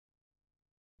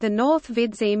The North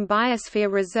Vidzeme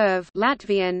Biosphere Reserve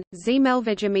Latvian,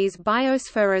 Ziemeļvidzemes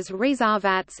Biosferas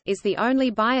Rezervats is the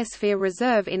only biosphere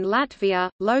reserve in Latvia,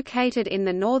 located in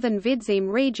the northern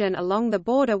Vidzeme region along the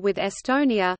border with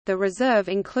Estonia. The reserve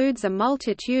includes a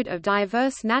multitude of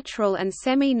diverse natural and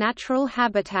semi-natural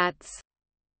habitats.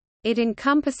 It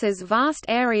encompasses vast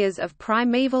areas of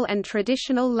primeval and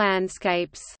traditional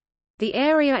landscapes. The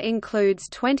area includes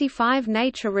 25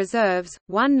 nature reserves,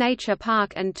 1 nature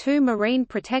park and 2 marine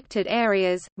protected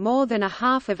areas. More than a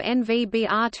half of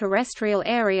NVBR terrestrial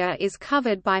area is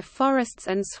covered by forests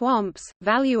and swamps,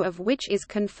 value of which is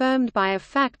confirmed by a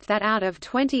fact that out of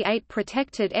 28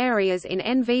 protected areas in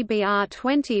NVBR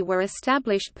 20 were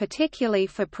established particularly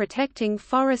for protecting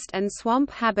forest and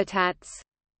swamp habitats.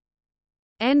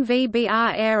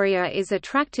 NVBR area is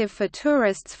attractive for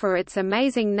tourists for its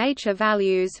amazing nature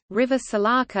values. River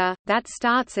Salaka, that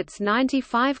starts its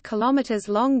 95 km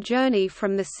long journey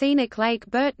from the scenic Lake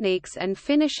Bertnieks and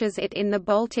finishes it in the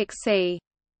Baltic Sea.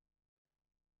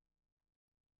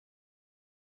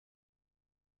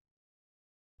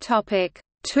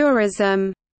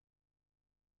 Tourism.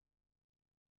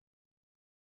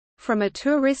 From a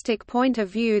touristic point of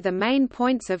view, the main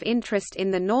points of interest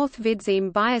in the North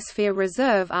Vidzeme Biosphere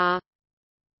Reserve are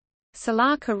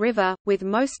Salaka River, with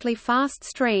mostly fast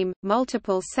stream,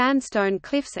 multiple sandstone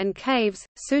cliffs and caves,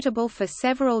 suitable for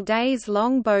several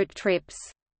days-long boat trips.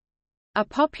 A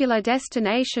popular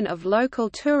destination of local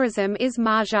tourism is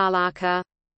Mažalaka.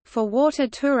 For water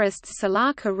tourists,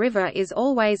 Salaka River is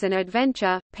always an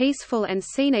adventure, peaceful and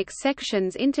scenic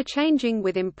sections interchanging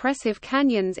with impressive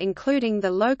canyons including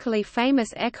the locally famous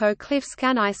Echo Cliff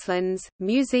Skanīslands,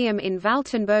 museum in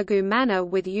Valtenbergu Manor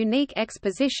with unique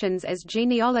expositions as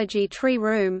Genealogy Tree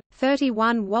Room,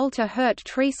 31 Walter Hurt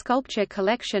Tree Sculpture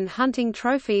Collection, hunting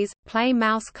trophies, Play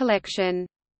Mouse Collection.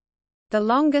 The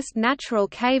longest natural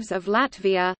caves of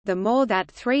Latvia, the more than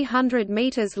 300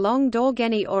 meters long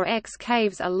Dorgeni or X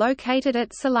caves are located at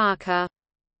Salaka.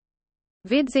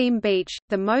 Vidzeme Beach,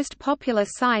 the most popular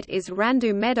site is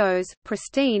Randu Meadows,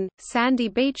 pristine, sandy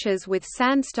beaches with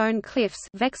sandstone cliffs,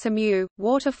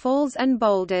 waterfalls and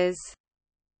boulders.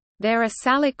 There are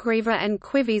Salikgriva and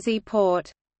Quivizi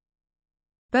Port.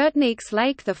 Bertnieks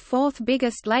Lake, the fourth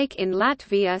biggest lake in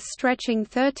Latvia, stretching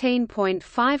 13.5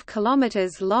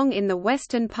 km long in the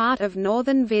western part of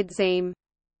northern Vidzeme.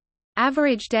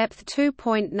 Average depth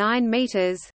 2.9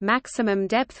 meters, maximum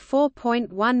depth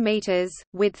 4.1 meters,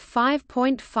 width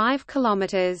 5.5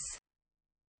 km.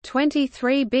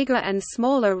 23 bigger and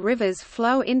smaller rivers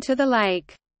flow into the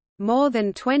lake. More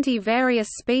than 20 various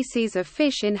species of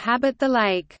fish inhabit the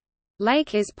lake.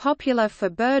 Lake is popular for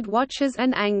bird watchers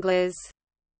and anglers.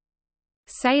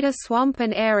 Sada Swamp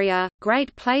and area,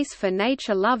 great place for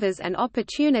nature lovers and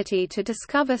opportunity to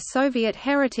discover Soviet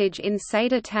heritage in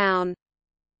Sada town.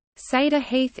 Sada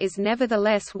Heath is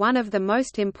nevertheless one of the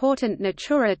most important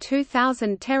Natura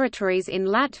 2000 territories in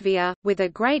Latvia, with a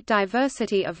great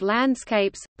diversity of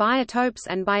landscapes, biotopes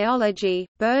and biology,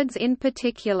 birds in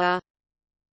particular.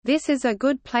 This is a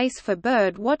good place for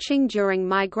bird watching during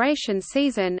migration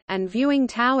season, and viewing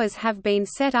towers have been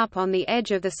set up on the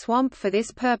edge of the swamp for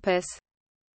this purpose.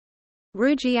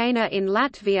 Rugiana in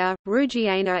Latvia.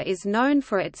 Rugiana is known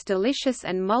for its delicious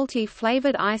and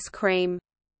multi-flavored ice cream.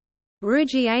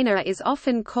 Rugiana is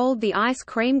often called the ice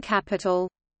cream capital.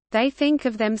 They think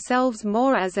of themselves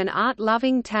more as an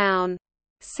art-loving town.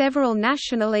 Several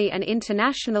nationally and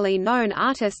internationally known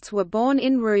artists were born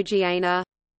in Rugiana.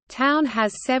 Town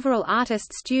has several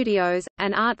artist studios,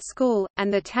 an art school,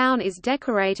 and the town is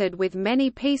decorated with many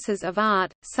pieces of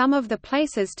art. Some of the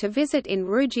places to visit in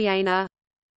Rugiana: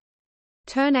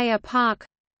 Turnea Park,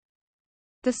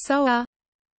 the Soa,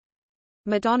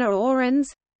 Madonna Orange,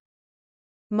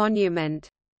 Monument,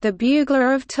 the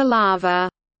Bugler of Talava,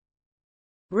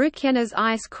 Rukiena's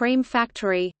Ice Cream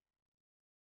Factory,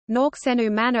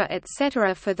 Norksenu Manor,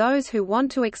 etc. For those who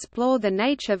want to explore the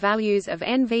nature values of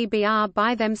NVBR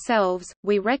by themselves,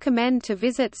 we recommend to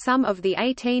visit some of the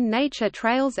 18 nature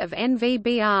trails of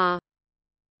NVBR.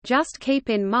 Just keep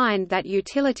in mind that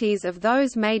utilities of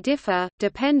those may differ,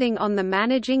 depending on the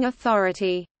managing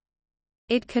authority.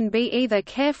 It can be either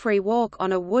carefree walk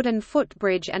on a wooden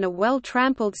footbridge and a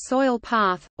well-trampled soil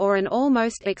path, or an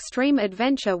almost extreme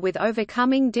adventure with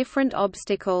overcoming different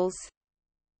obstacles.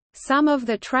 Some of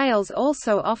the trails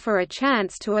also offer a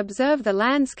chance to observe the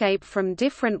landscape from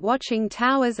different watching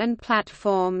towers and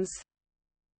platforms.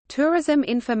 Tourism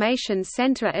Information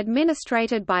Center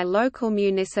administrated by local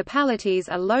municipalities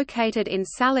are located in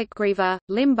Salikgriva,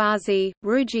 Limbazi,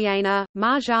 Rugiana,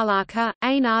 Mažalaka,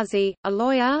 Ainazi,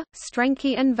 Aloja,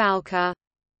 Strenki and Valka.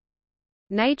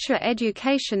 Nature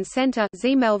Education Center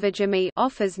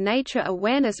offers nature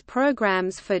awareness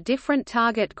programs for different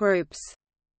target groups.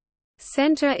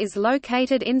 Center is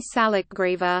located in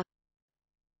Salacgrīva.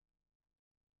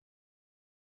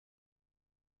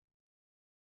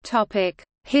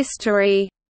 History.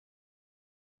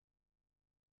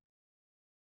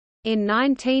 In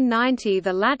 1990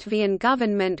 the Latvian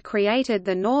government created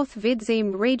the North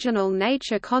Vidzeme Regional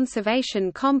Nature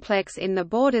Conservation Complex in the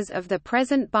borders of the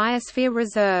present Biosphere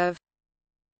Reserve.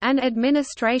 An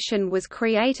administration was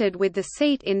created with the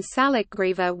seat in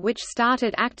Salacgrīva which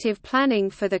started active planning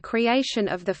for the creation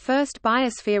of the first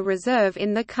Biosphere Reserve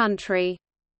in the country.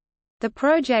 The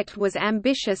project was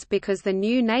ambitious because the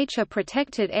new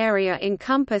nature-protected area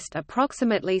encompassed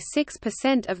approximately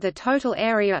 6% of the total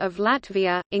area of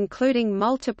Latvia, including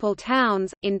multiple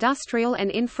towns, industrial and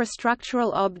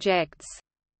infrastructural objects.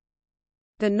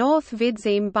 The North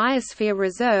Vidzeme Biosphere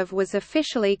Reserve was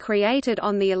officially created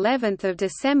on the 11th of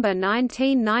December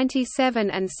 1997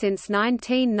 and since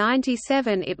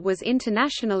 1997 it was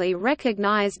internationally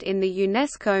recognized in the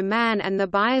UNESCO Man and the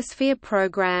Biosphere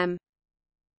Programme.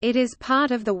 It is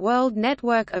part of the World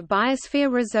Network of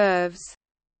Biosphere Reserves.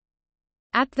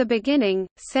 At the beginning,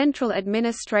 central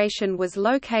administration was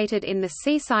located in the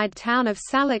seaside town of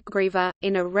Salacgrīva,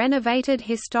 in a renovated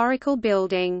historical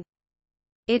building.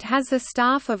 It has a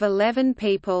staff of 11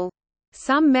 people.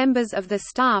 Some members of the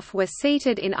staff were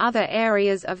seated in other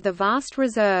areas of the vast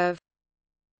reserve.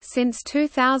 Since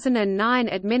 2009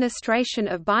 administration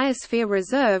of Biosphere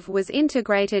Reserve was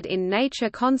integrated in Nature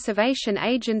Conservation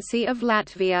Agency of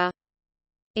Latvia.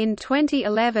 In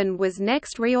 2011 was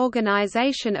next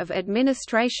reorganization of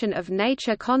administration of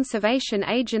Nature Conservation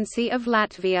Agency of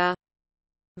Latvia.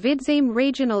 Vidzeme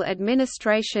Regional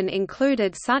Administration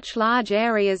included such large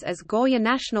areas as Gorja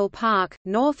National Park,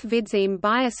 North Vidzeme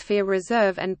Biosphere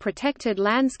Reserve and protected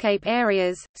landscape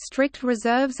areas, strict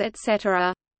reserves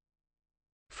etc.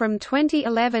 From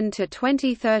 2011 to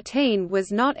 2013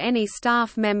 was not any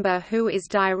staff member who is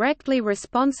directly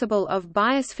responsible of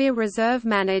Biosphere Reserve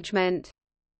management.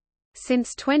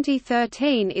 Since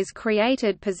 2013 is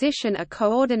created position a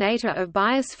coordinator of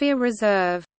Biosphere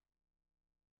Reserve.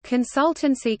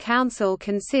 Consultancy Council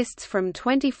consists from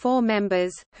 24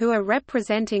 members, who are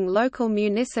representing local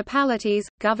municipalities,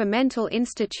 governmental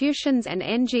institutions and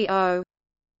NGO.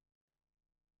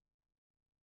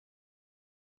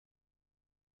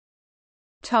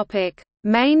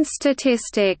 Main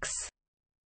statistics.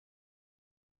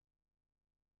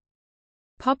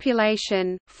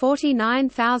 Population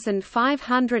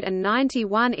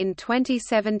 49,591 in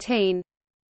 2017.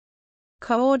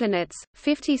 Coordinates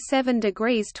 57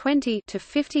 degrees 20 to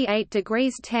 58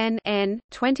 degrees 10 N,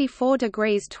 24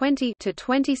 degrees 20 to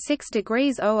 26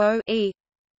 degrees 00 E.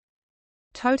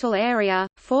 Total area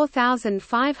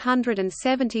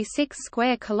 4,576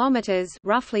 square kilometers,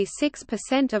 roughly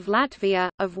 6% of Latvia,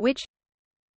 of which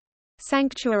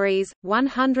sanctuaries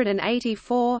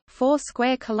 184, 4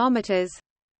 square kilometers.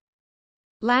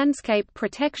 Landscape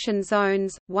protection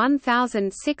zones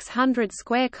 1,600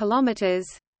 square kilometers.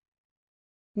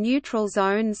 Neutral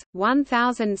zones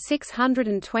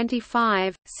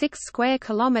 1,625, 6 square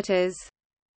kilometers.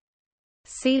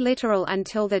 Sea littoral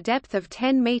until the depth of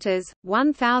 10 meters,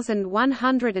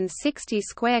 1,160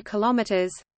 square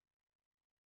kilometers.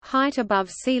 Height above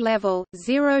sea level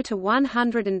 0 to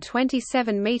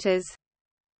 127 meters.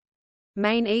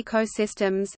 Main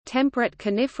ecosystems: temperate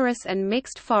coniferous and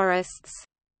mixed forests.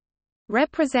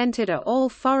 Represented are all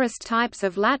forest types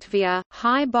of Latvia: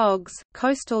 high bogs,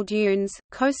 coastal dunes,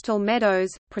 coastal meadows,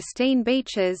 pristine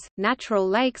beaches, natural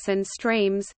lakes and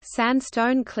streams,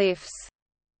 sandstone cliffs.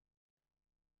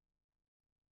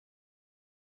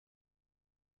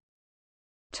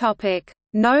 Topic: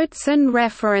 Notes and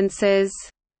references.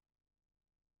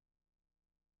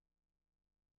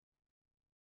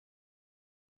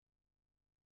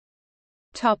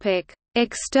 Topic: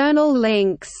 External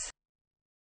links.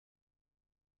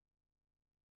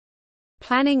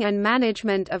 Planning and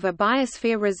Management of a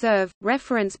Biosphere Reserve –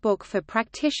 reference book for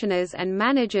practitioners and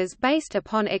managers based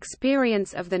upon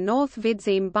experience of the North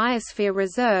Vidzeme Biosphere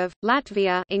Reserve,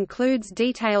 Latvia includes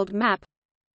detailed map.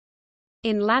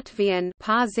 In Latvian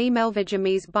Pār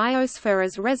Ziemeļvidzemes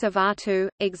Biosfēras rezervātu,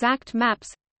 exact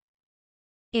maps.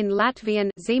 In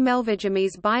Latvian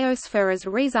Ziemeļvidzemes Biosfēras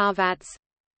rezervāts.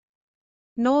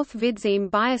 North Vidzeme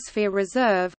Biosphere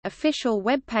Reserve, official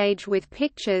webpage with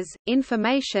pictures,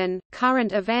 information,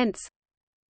 current events.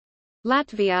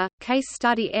 Latvia, case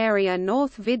study area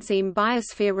North Vidzeme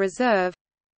Biosphere Reserve.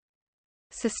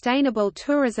 Sustainable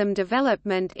tourism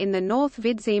development in the North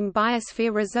Vidzeme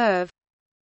Biosphere Reserve.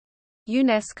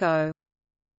 UNESCO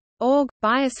Org,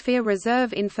 Biosphere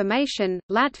Reserve Information,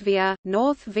 Latvia,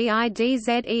 North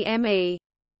Vidzeme.